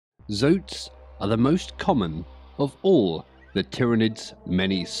Zoats are the most common of all the Tyranids'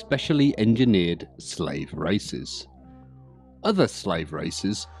 many specially engineered slave races. Other slave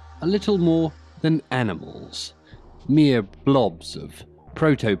races are little more than animals, mere blobs of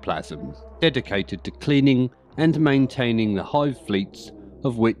protoplasm dedicated to cleaning and maintaining the hive fleets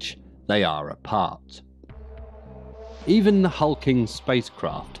of which they are a part. Even the hulking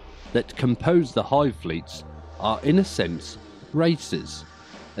spacecraft that compose the hive fleets are in a sense races,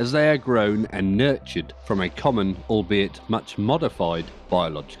 as they are grown and nurtured from a common, albeit much modified,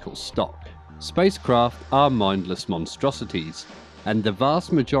 biological stock. Spacecraft are mindless monstrosities, and the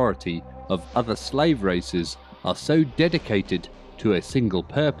vast majority of other slave races are so dedicated to a single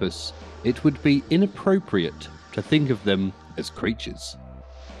purpose, it would be inappropriate to think of them as creatures.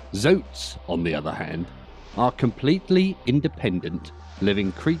 Zoats, on the other hand, are completely independent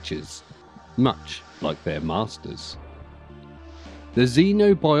living creatures, much like their masters. The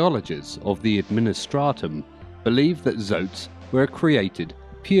xenobiologists of the Administratum believe that Zoats were created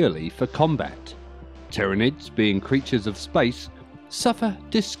purely for combat. Tyranids, being creatures of space, suffer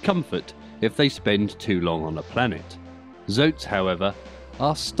discomfort if they spend too long on a planet. Zoats, however,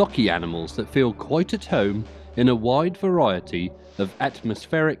 are stocky animals that feel quite at home in a wide variety of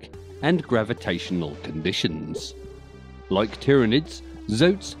atmospheric and gravitational conditions. Like Tyranids,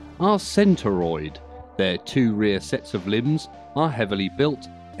 Zoats are centauroid. Their two rear sets of limbs are heavily built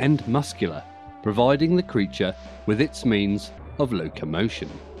and muscular, providing the creature with its means of locomotion.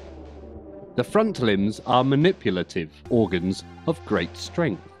 The front limbs are manipulative organs of great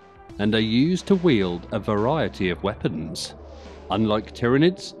strength, and are used to wield a variety of weapons. Unlike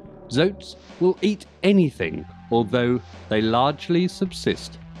Tyranids, Zoats will eat anything, although they largely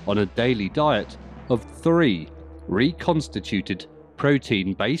subsist on a daily diet of 3 reconstituted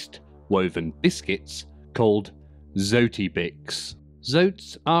protein-based woven biscuits called Zoatibix.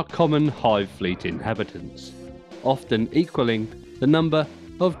 Zoats are common hive fleet inhabitants, often equaling the number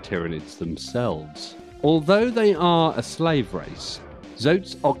of Tyranids themselves. Although they are a slave race,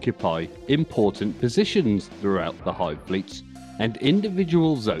 Zoats occupy important positions throughout the hive fleets, and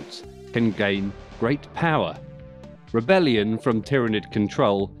individual Zoats can gain great power. Rebellion from Tyranid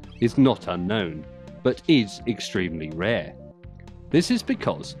control is not unknown, but is extremely rare. This is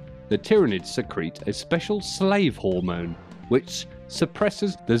because the Tyranids secrete a special slave hormone which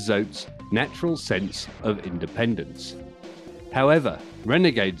suppresses the Zoats' natural sense of independence. However,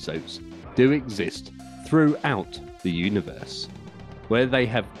 renegade Zoats do exist throughout the universe, where they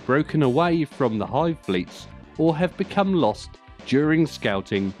have broken away from the hive fleets or have become lost during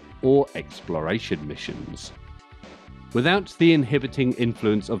scouting or exploration missions. Without the inhibiting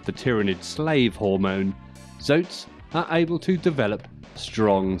influence of the Tyranid slave hormone, Zoats are able to develop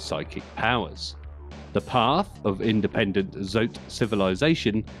strong psychic powers. The path of independent Zoat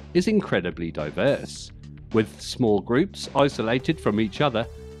civilization is incredibly diverse, with small groups isolated from each other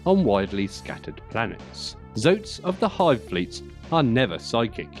on widely scattered planets. Zoats of the hive fleets are never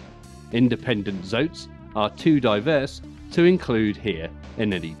psychic. Independent Zoats are too diverse to include here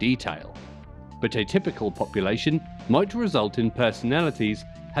in any detail, but a typical population might result in personalities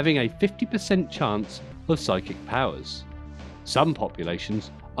having a 50% chance of psychic powers. Some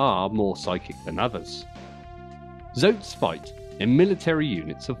populations are more psychic than others. Zoats fight in military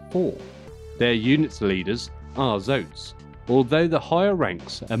units of 4. Their units' leaders are Zoats, although the higher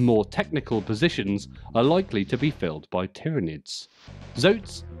ranks and more technical positions are likely to be filled by Tyranids.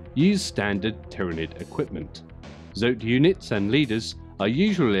 Zoats use standard Tyranid equipment. Zoat units and leaders are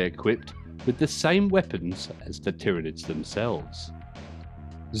usually equipped with the same weapons as the Tyranids themselves.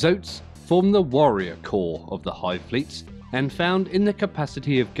 Zoats form the warrior core of the hive fleets and found in the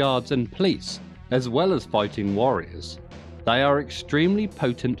capacity of guards and police, as well as fighting warriors. They are extremely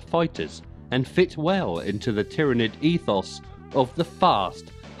potent fighters and fit well into the Tyranid ethos of the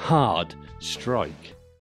fast, hard strike.